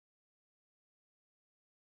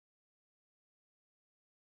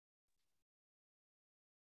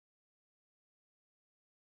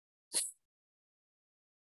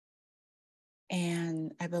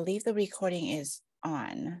And I believe the recording is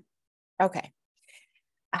on. Okay.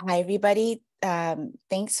 Hi, everybody.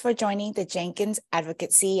 Thanks for joining the Jenkins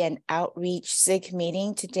Advocacy and Outreach SIG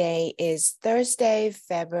meeting. Today is Thursday,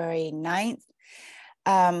 February 9th.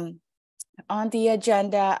 On the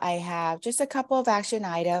agenda, I have just a couple of action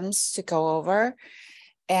items to go over.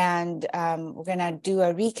 And we're going to do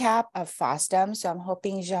a recap of FOSDEM. So I'm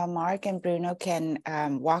hoping Jean-Marc and Bruno can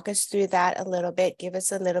walk us through that a little bit, give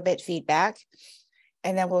us a little bit feedback.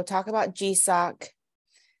 And then we'll talk about GSOC,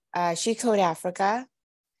 She Code Africa,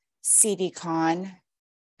 CDCon,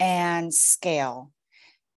 and Scale.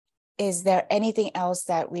 Is there anything else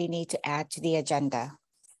that we need to add to the agenda?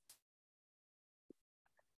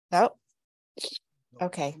 Nope.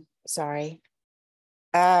 Okay, sorry.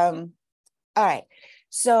 All right.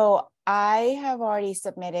 So I have already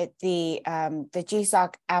submitted the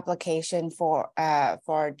GSOC application for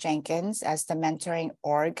Jenkins as the mentoring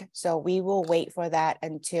org. So we will wait for that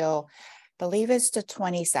until, I believe it's the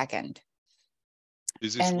 22nd.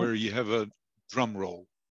 Is this where you have a drum roll?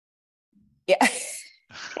 Yeah.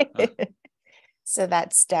 So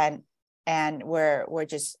that's done, and we're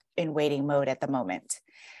just in waiting mode at the moment.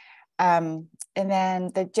 And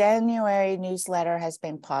then the January newsletter has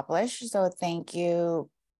been published. So thank you,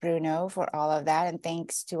 Bruno, for all of that. And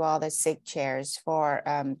thanks to all the SIG chairs for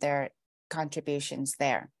their contributions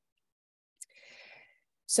there.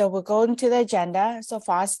 So we'll go into the agenda. So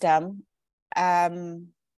FOSDEM,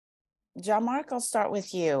 Jean-Marc, I'll start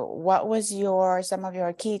with you. What was some of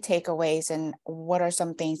your key takeaways, and what are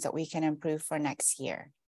some things that we can improve for next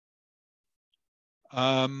year?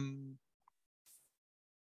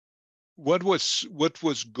 What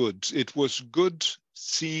was good? It was good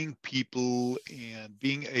seeing people and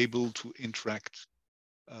being able to interact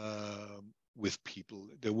with people.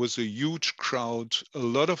 There was a huge crowd, a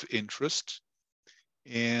lot of interest,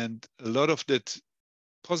 and a lot of that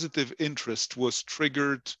positive interest was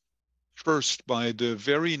triggered first by the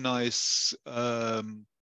very nice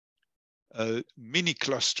mini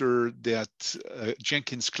cluster that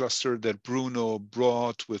Jenkins cluster that Bruno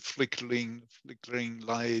brought with flickering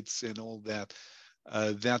lights and all that.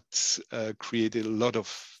 That created a lot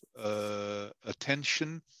of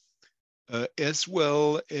attention, as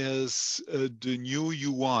well as the new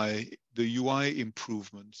UI, the UI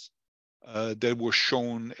improvements that were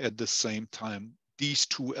shown at the same time. These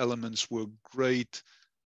two elements were great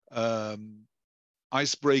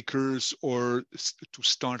icebreakers, or to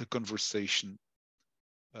start a conversation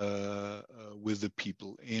with the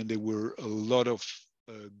people. And there were a lot of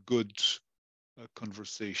good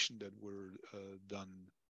conversation that were done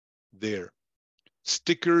there.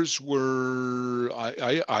 Stickers were,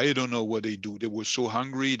 I don't know what they do. They were so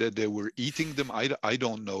hungry that they were eating them. I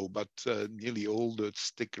don't know, but nearly all the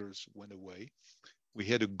stickers went away. We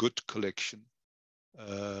had a good collection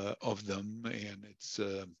of them, and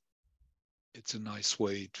it's a nice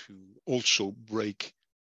way to also break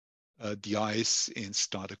the ice and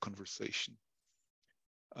start a conversation.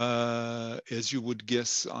 As you would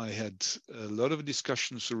guess, I had a lot of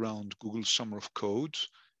discussions around Google Summer of Code,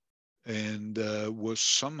 and was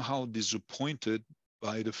somehow disappointed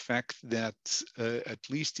by the fact that, at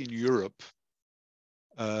least in Europe,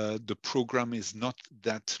 the program is not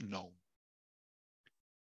that known.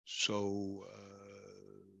 So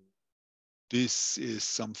this is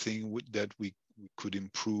something that we could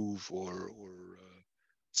improve, or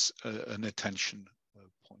an attention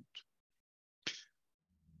point.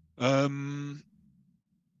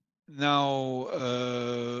 Now,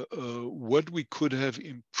 what we could have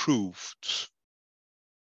improved.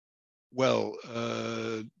 Well,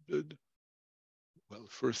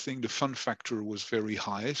 first thing, the fun factor was very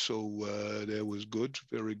high, so there was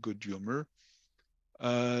very good humor.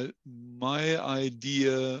 My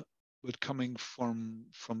idea, but coming from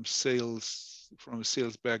a sales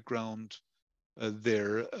background,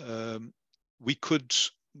 we could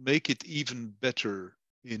make it even better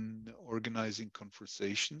in organizing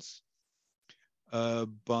conversations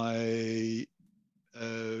by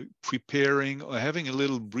preparing or having a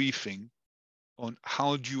little briefing on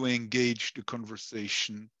how do you engage the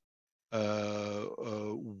conversation,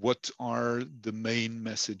 what are the main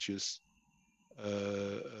messages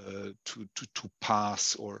to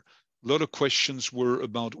pass. Or a lot of questions were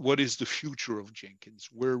about what is the future of Jenkins,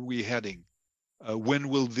 where are we heading, when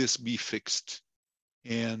will this be fixed,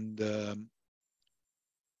 and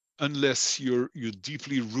unless you're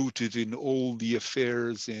deeply rooted in all the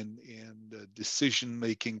affairs and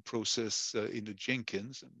decision-making process in the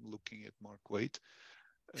Jenkins, I'm looking at Mark Waite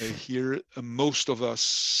here, most of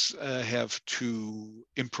us have to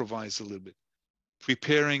improvise a little bit.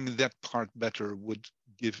 Preparing that part better would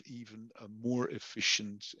give even a more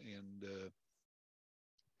efficient and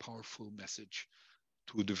powerful message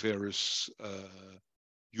to the various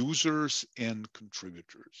users and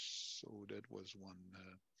contributors. So that was one.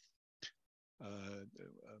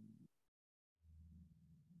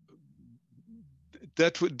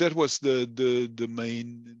 That was the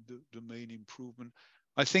main improvement.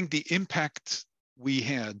 I think the impact we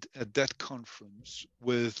had at that conference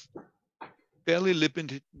with fairly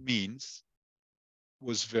limited means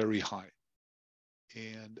was very high,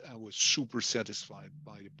 and I was super satisfied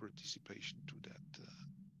by the participation to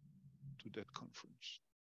that conference.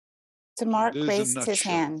 So Mark raised his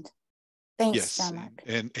hand. Thanks, yes, Jean-Marc.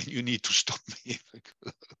 And you need to stop me.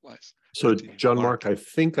 So, Jean-Marc, I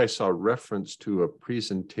think I saw reference to a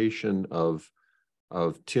presentation of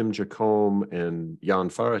Tim Jacomb and Jan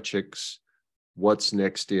Faracik's What's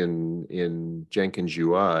Next in Jenkins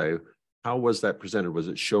UI. How was that presented? Was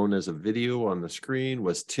it shown as a video on the screen?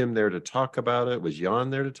 Was Tim there to talk about it? Was Jan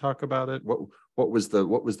there to talk about it? What was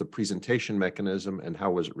the presentation mechanism, and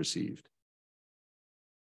how was it received?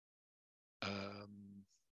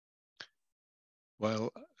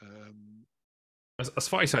 As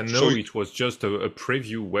far as I know, it was just a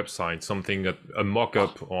preview website, a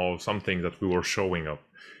mock-up or something that we were showing up.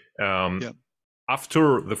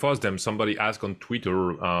 After the FOSDEM, somebody asked on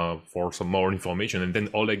Twitter for some more information, and then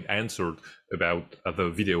Oleg answered about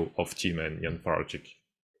the video of Tim and Jan Faracik.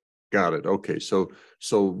 Got it. Okay, so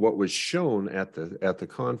what was shown at the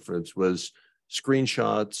conference was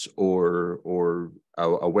screenshots or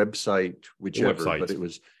a website, whichever, but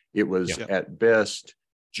it was at best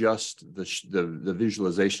just the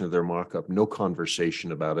visualization of their mock-up, no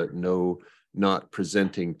conversation about it, not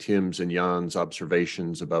presenting Tim's and Jan's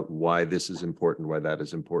observations about why this is important, why that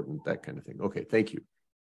is important, that kind of thing. Okay, thank you.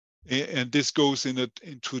 And this goes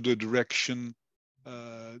into the direction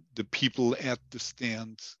the people at the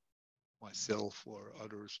stand, myself or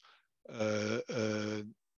others,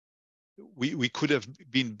 we could have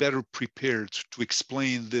been better prepared to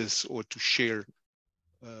explain this or to share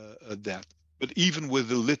that. But even with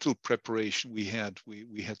the little preparation we had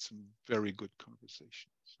some very good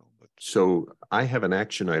conversations. So I have an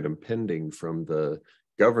action item pending from the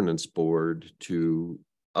governance board to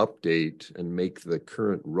update and make the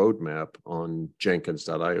current roadmap on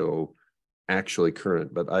Jenkins.io actually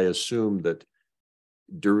current. But I assume that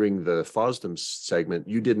during the FOSDEM segment,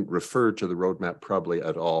 you didn't refer to the roadmap probably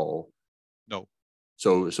at all. No.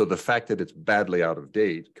 So the fact that it's badly out of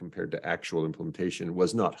date compared to actual implementation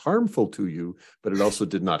was not harmful to you, but it also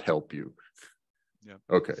did not help you. Yeah.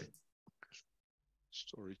 Okay.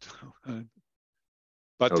 Story time.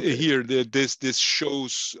 But okay. Here, this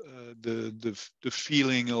shows the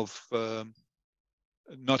feeling of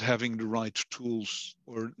not having the right tools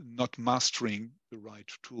or not mastering the right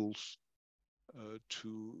tools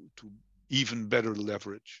to even better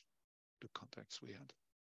leverage the contacts we had.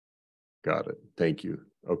 Got it. Thank you.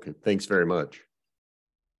 Okay. Thanks very much.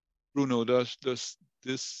 Bruno, does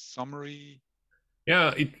this summary?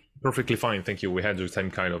 Yeah, it's perfectly fine. Thank you. We had the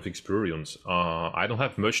same kind of experience. I don't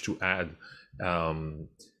have much to add.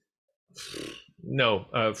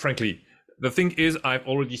 Frankly, the thing is, I've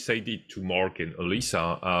already said it to Mark and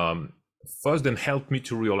Elisa. FOSDEM helped me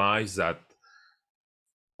to realize that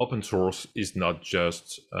open source is not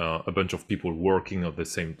just a bunch of people working on the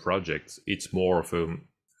same projects. It's more of a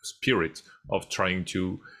spirit of trying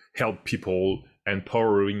to help people,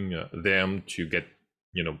 empowering them to get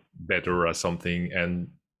better at something and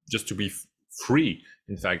just to be free,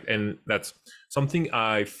 in fact. And that's something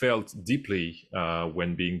I felt deeply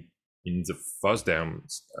when being in the FOSDEM.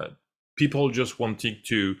 People just wanting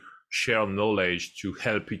to share knowledge, to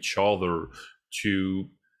help each other, to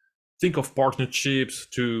think of partnerships,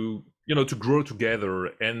 to grow together.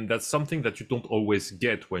 And that's something that you don't always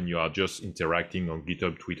get when you are just interacting on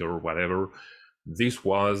GitHub, Twitter, or whatever. This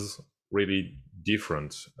was really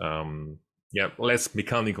different. Less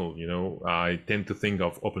mechanical. I tend to think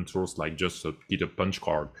of open source like just a GitHub punch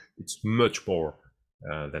card. It's much more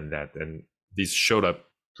than that. And this showed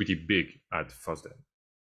up pretty big at FOSDEM.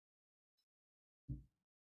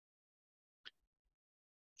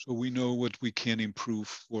 So we know what we can improve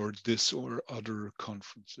for this or other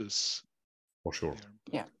conferences. For sure.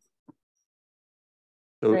 Yeah.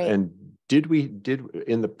 So, Great. and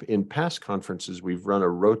in past conferences, we've run a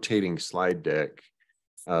rotating slide deck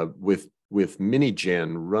with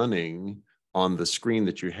Minigen running on the screen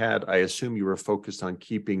that you had. I assume you were focused on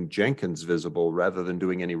keeping Jenkins visible rather than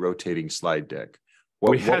doing any rotating slide deck.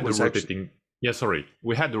 We had the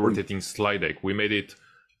rotating slide deck. We made it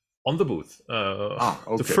on the booth,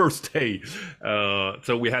 okay. the first day.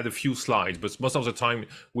 So we had a few slides, but most of the time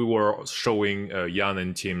we were showing Jan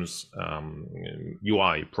and Tim's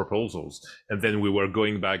UI proposals, and then we were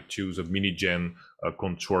going back to the Minigen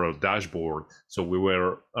controller dashboard. So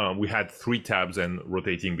we had 3 tabs and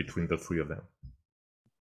rotating between the 3 of them.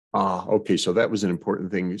 Okay. So that was an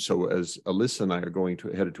important thing. So as Alyssa and I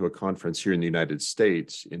are headed to a conference here in the United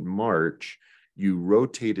States in March, you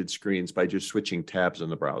rotated screens by just switching tabs in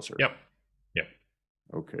the browser. Yep. Yep.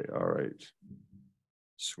 Okay. All right.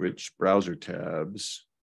 Switch browser tabs.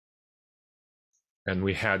 And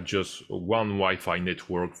we had just one Wi-Fi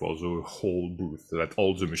network for the whole booth, so that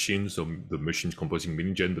all the machines, so the machines composing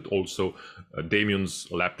Minigen, but also Damien's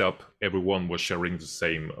laptop, everyone was sharing the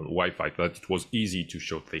same Wi-Fi, so that it was easy to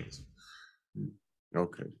show things.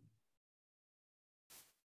 Okay.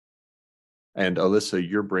 And Alyssa,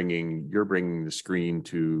 you're bringing the screen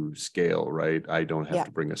to scale, right? I don't have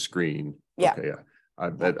to bring a screen. Yeah. Okay.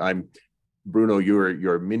 But Bruno,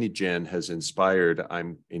 your Minigen has inspired.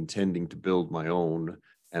 I'm intending to build my own,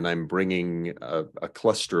 and I'm bringing a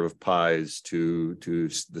cluster of Pis to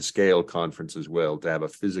the Scale conference as well, to have a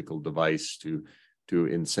physical device to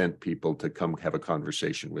incent people to come have a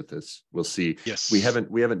conversation with us. We'll see. Yes. We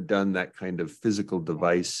haven't done that kind of physical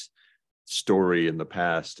device story in the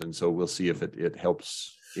past, and so we'll see if it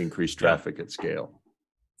helps increase traffic at Scale.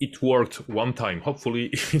 It worked one time. Hopefully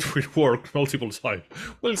it will work multiple times.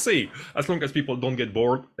 We'll see. As long as people don't get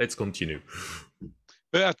bored, let's continue.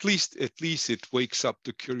 But at least it wakes up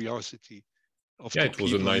the curiosity of it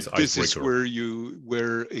was people. A nice this icebreaker.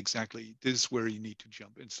 This is where you need to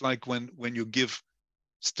jump. It's like when you give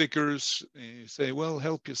stickers, you say, well,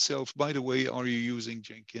 help yourself. By the way, are you using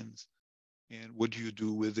Jenkins? And what do you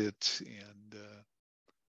do with it? And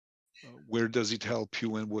where does it help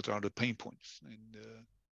you? And what are the pain points? And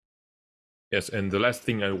yes, and the last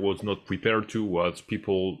thing I was not prepared to was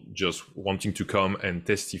people just wanting to come and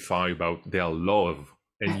testify about their love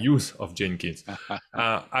and use of Jenkins.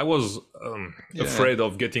 I was afraid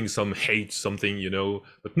of getting some hate, something,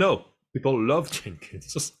 but no, people love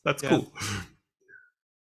Jenkins. That's cool.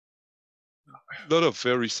 A lot of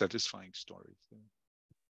very satisfying stories.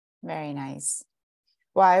 Very nice.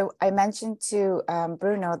 Well, I mentioned to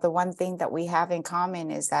Bruno, the one thing that we have in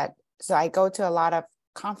common is that, so I go to a lot of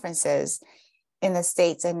conferences in the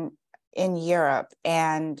States and in Europe.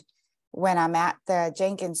 And when I'm at the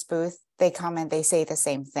Jenkins booth, they come and they say the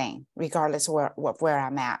same thing, regardless of where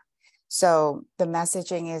I'm at. So the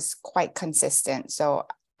messaging is quite consistent. So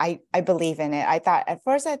I believe in it. At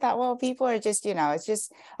first I thought, well, people are just, it's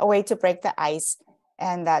just a way to break the ice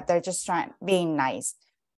and that they're just being nice.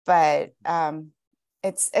 But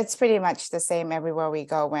it's pretty much the same everywhere we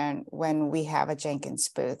go when we have a Jenkins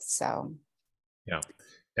booth. So yeah,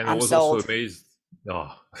 and I was also amazed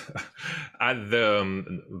at the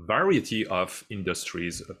variety of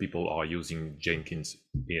industries people are using Jenkins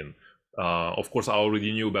in. Of course, I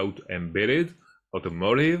already knew about embedded,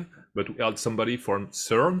 automotive, but we had somebody from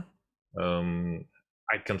CERN.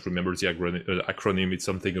 I can't remember the acronym. It's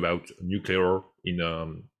something about nuclear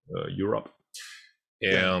in Europe.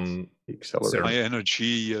 And high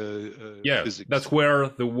energy physics. That's where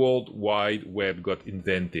the World Wide Web got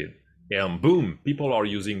invented. And boom, people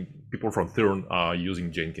from CERN are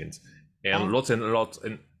using Jenkins, and lots and lots,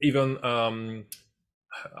 and even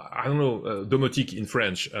I don't know, domotique in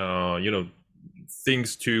French,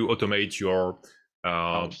 things to automate your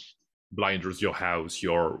blinders, your house,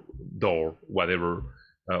 your door, whatever.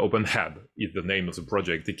 OpenHab is the name of the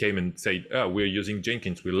project. They came and said, we're using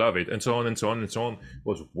Jenkins, we love it, and so on and so on and so on. It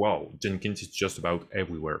was, wow, Jenkins is just about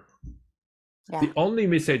everywhere. Yeah. The only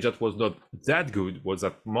message that was not that good was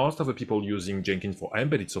that most of the people using Jenkins for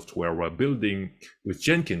embedded software were building with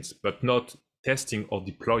Jenkins, but not testing or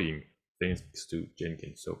deploying things to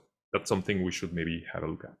Jenkins. So that's something we should maybe have a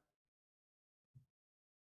look at.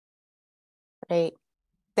 Great.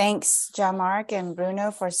 Thanks, Jean-Marc and Bruno,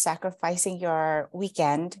 for sacrificing your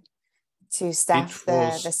weekend to staff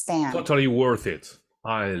the stand. Totally worth it.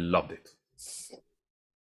 I loved it.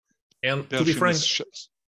 And to be frank,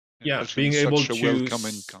 being able to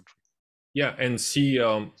welcoming country. And see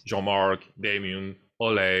Jean-Marc, Damien,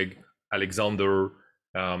 Oleg, Alexander,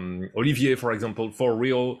 Olivier, for example, for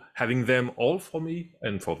real, having them all for me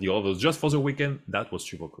and for the others just for the weekend, that was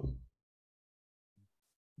super cool.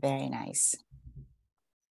 Very nice.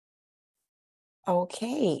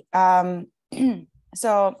 Okay,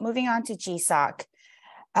 so moving on to GSOC.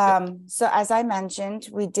 So as I mentioned,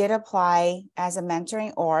 we did apply as a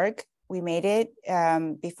mentoring org. We made it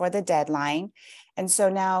before the deadline. And so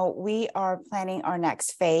now we are planning our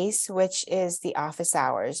next phase, which is the office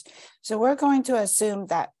hours. So we're going to assume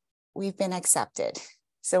that we've been accepted.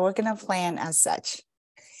 So we're going to plan as such.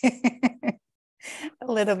 A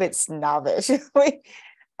little bit snobbish. So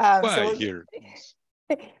here.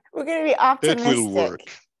 We're going to be optimistic. It will work.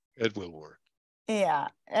 It will work. Yeah,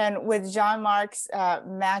 and with Jean-Marc's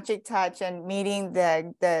magic touch and meeting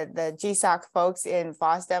the GSOC folks in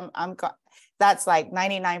FOSDEM, that's like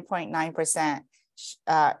 99.9%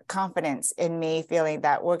 confidence in me feeling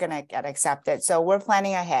that we're going to get accepted. So we're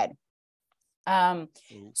planning ahead.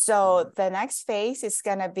 So the next phase is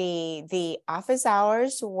going to be the office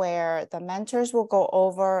hours where the mentors will go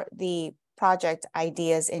over the project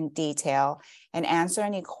ideas in detail and answer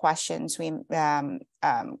any questions we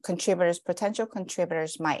potential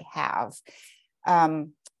contributors might have. Like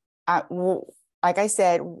I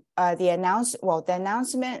said, the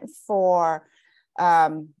announcement for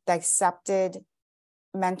the accepted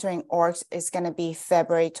mentoring orgs is going to be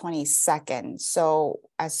February 22nd. So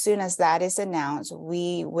as soon as that is announced,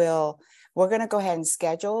 we're going to go ahead and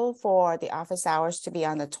schedule for the office hours to be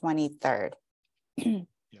on the 23rd.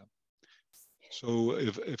 So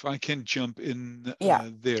if I can jump in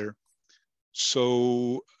there.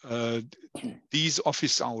 So these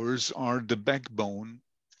office hours are the backbone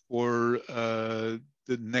for the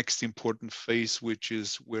next important phase, which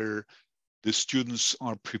is where the students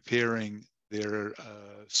are preparing their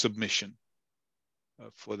submission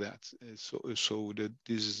for that. So that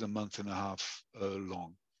this is a month and a half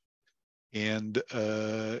long, and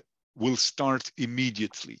will start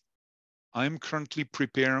immediately. I'm currently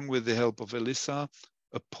preparing, with the help of Alyssa,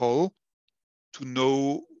 a poll to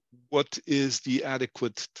know what is the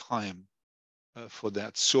adequate time for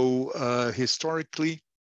that. So historically,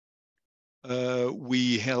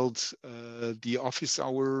 we held the office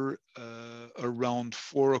hour around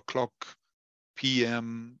 4:00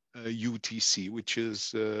 p.m. UTC, which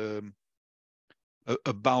is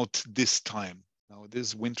about this time. Now it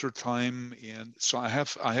is winter time, and so I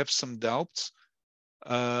have some doubts.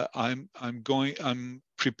 I'm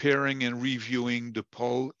preparing and reviewing the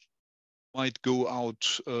poll. Might go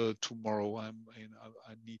out tomorrow. I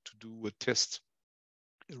need to do a test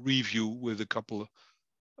review with a couple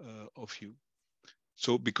of you.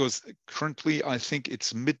 So because currently I think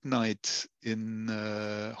it's midnight in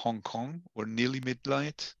Hong Kong, or nearly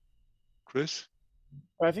midnight, Chris?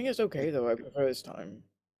 I think it's okay though. I prefer this time.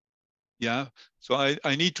 Yeah. So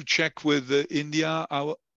I need to check with India.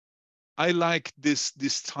 I like this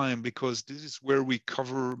time because this is where we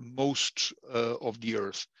cover most of the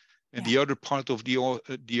Earth, and the other part of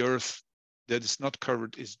the Earth that is not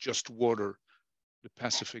covered is just water, the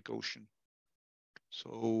Pacific Ocean.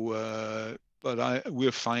 So, but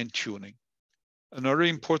we're fine tuning. Another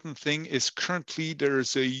important thing is currently there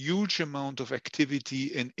is a huge amount of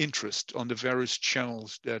activity and interest on the various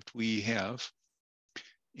channels that we have,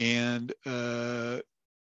 and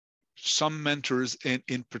some mentors, and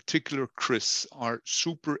in particular Chris, are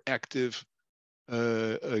super active,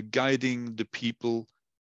 guiding the people,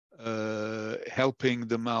 helping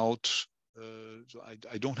them out. So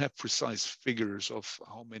I don't have precise figures of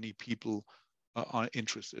how many people are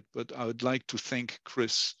interested, but I would like to thank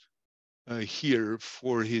Chris here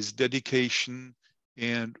for his dedication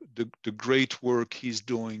and the great work he's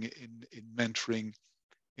doing in mentoring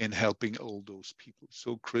and helping all those people.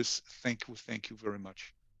 So Chris, thank you very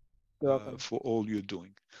much. You're welcome. For all you're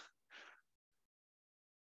doing.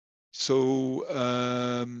 So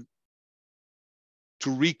to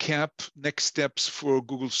recap, next steps for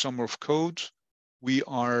Google Summer of Code, we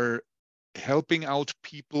are helping out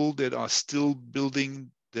people that are still building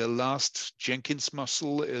their last Jenkins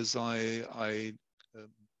muscle, as I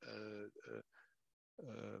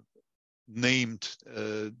named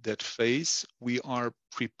that phase. We are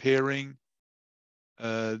preparing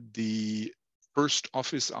the first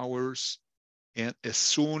office hours, and as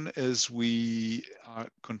soon as we are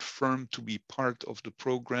confirmed to be part of the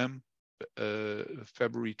program,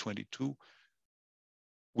 February 22,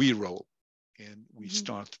 we roll, and we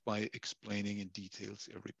start by explaining in details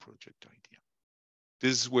every project idea.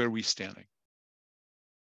 This is where we're standing.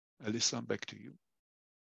 Alyssa, back to you.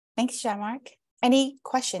 Thanks, Jean-Marc. Any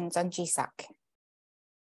questions on GSOC?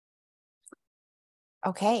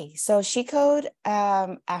 Okay, so SheCode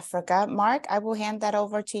Africa, Mark, I will hand that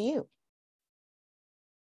over to you.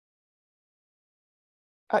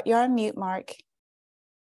 Oh, you're on mute, Mark.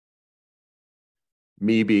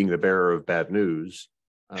 Me being the bearer of bad news,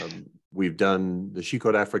 we've done the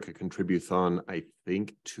SheCode Africa Contributhon, I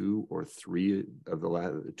think 2 or 3 of the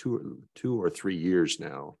last 2 or 3 years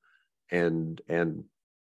now, and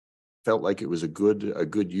felt like it was a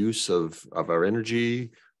good use of our energy.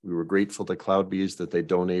 We were grateful to CloudBees that they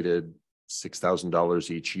donated $6,000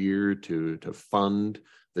 each year to fund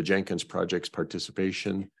the Jenkins project's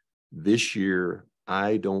participation. This year,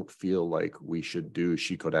 I don't feel like we should do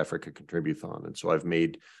She Code Africa Contributhon. And so I've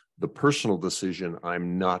made the personal decision,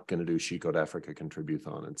 I'm not going to do She Code Africa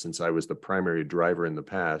Contributhon. And since I was the primary driver in the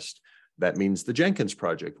past, that means the Jenkins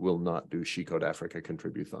project will not do She Code Africa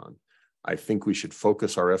Contributhon. I think we should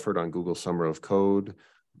focus our effort on Google Summer of Code.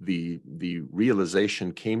 The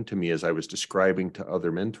realization came to me as I was describing to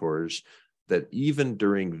other mentors that even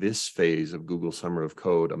during this phase of Google Summer of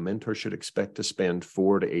Code, a mentor should expect to spend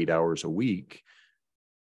 4 to 8 hours a week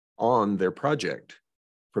on their project,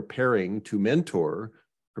 preparing to mentor,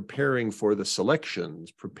 preparing for the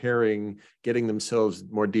selections, preparing, getting themselves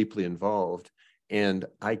more deeply involved. And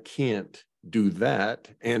I can't do that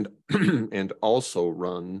and and also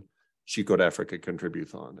run She Code Africa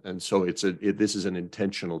Contributhon. And so this is an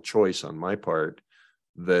intentional choice on my part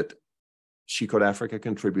that She Code Africa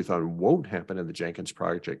Contributhon won't happen in the Jenkins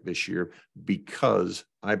project this year because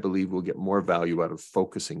I believe we'll get more value out of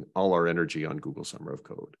focusing all our energy on Google Summer of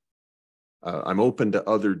Code. I'm open to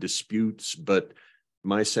other disputes, but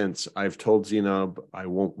my sense, I've told Zainab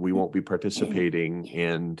we won't be participating,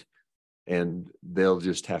 and they'll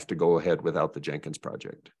just have to go ahead without the Jenkins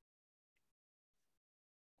project.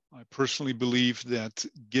 I personally believe that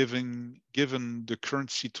given the current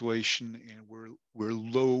situation, and we're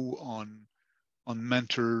low on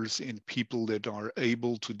mentors and people that are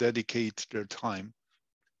able to dedicate their time,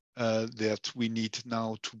 that we need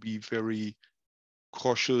now to be very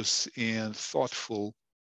cautious and thoughtful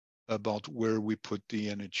about where we put the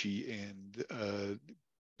energy. And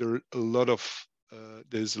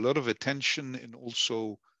there's a lot of attention and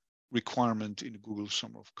also requirement in Google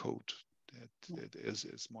Summer of Code. That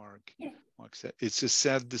as Mark said, it's a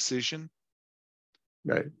sad decision,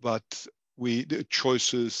 right? But the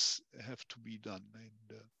choices have to be done.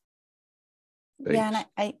 And, yeah,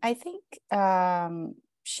 and I think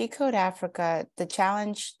She Code Africa, the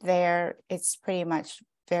challenge there, it's pretty much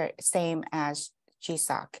very same as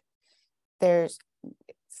GSOC. There's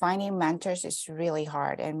finding mentors is really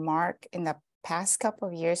hard, and Mark in the past couple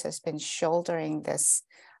of years has been shouldering this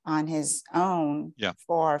on his own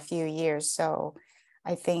for a few years. So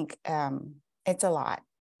I think it's a lot.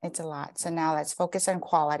 It's a lot. So now let's focus on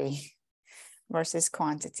quality versus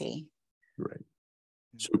quantity. Right.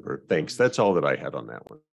 Super. Thanks. That's all that I had on that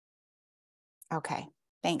one. Okay.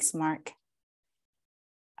 Thanks, Mark.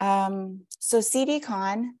 So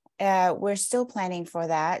CDCon, we're still planning for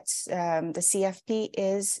that. The CFP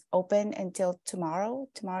is open until tomorrow.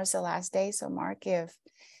 Tomorrow's the last day. So Mark, if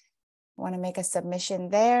you want to make a submission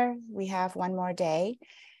there, we have one more day.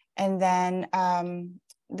 And then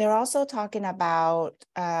they're also talking about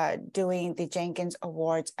doing the Jenkins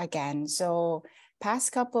Awards again. So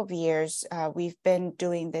past couple of years, we've been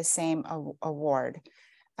doing the same award.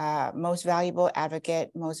 Most Valuable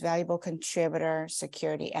Advocate, Most Valuable Contributor,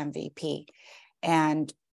 Security MVP.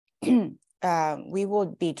 And we will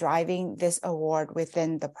be driving this award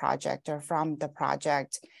within the project or from the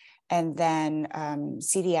project. And then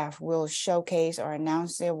CDF will showcase or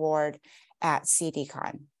announce the award at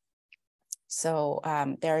CDCon. So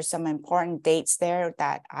there are some important dates there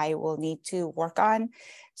that I will need to work on.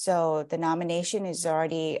 So the nomination is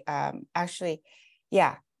already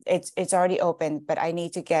it's already open, but I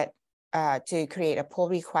need to get to create a pull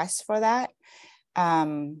request for that.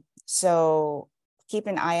 So keep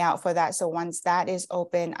an eye out for that. So once that is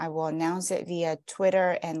open, I will announce it via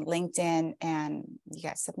Twitter and LinkedIn. And you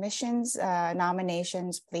got submissions,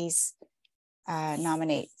 nominations, please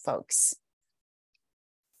nominate folks.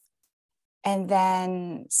 And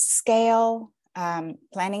then Scale,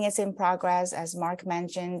 planning is in progress. As Mark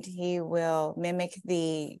mentioned, he will mimic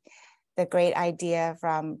the great idea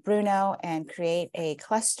from Bruno and create a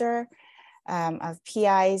cluster of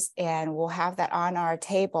PIs, and we'll have that on our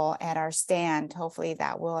table at our stand. Hopefully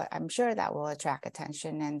that will, I'm sure that will attract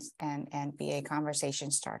attention and be a conversation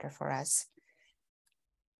starter for us.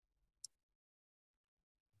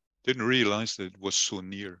 Didn't realize that it was so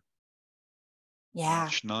near. Yeah.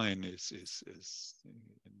 March 9 is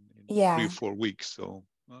in 3 or 4 weeks. So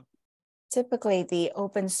typically the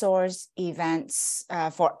open source events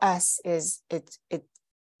for us is it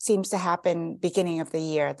seems to happen beginning of the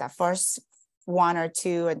year, the first 1 or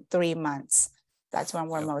 2 and 3 months. That's when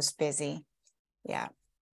we're most busy. Yeah.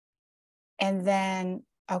 And then,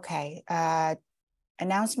 okay,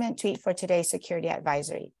 announcement tweet for today's security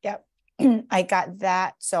advisory. Yep. I got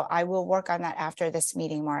that. So I will work on that after this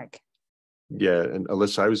meeting, Mark. Yeah. And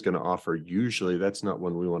Alyssa, I was going to offer, usually that's not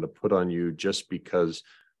one we want to put on you just because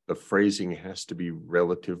the phrasing has to be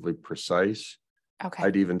relatively precise. Okay.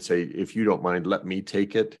 I'd even say, if you don't mind, let me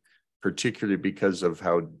take it. particularly because of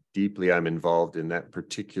how deeply I'm involved in that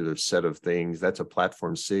particular set of things. That's a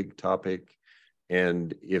platform SIG topic.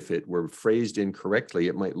 And if it were phrased incorrectly,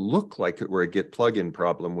 it might look like it were a Git plugin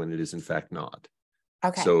problem when it is in fact not.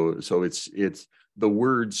 Okay. So it's the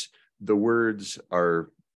words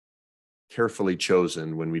are carefully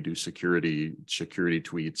chosen when we do security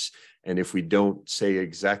tweets. And if we don't say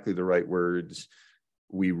exactly the right words,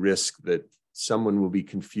 we risk that someone will be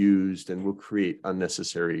confused and will create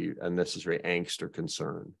unnecessary angst or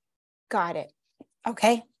concern. Got it.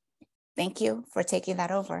 Okay. Thank you for taking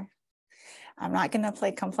that over. I'm not going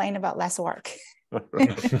to complain about less work.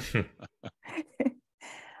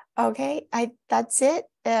 Okay, that's it.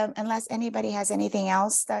 Unless anybody has anything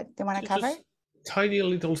else that they want to cover. Tiny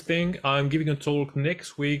little thing. I'm giving a talk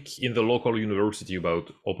next week in the local university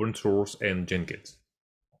about open source and Jenkins.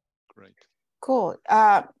 Great. Cool.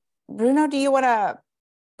 Bruno, do you want to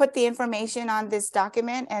put the information on this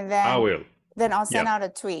document, and then I will. Then I'll send out a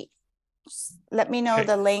tweet. Just let me know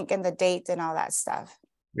the link and the date and all that stuff.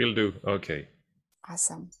 Will do. Okay.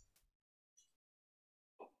 Awesome.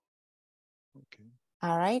 Okay.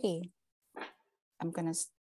 All righty. I'm gonna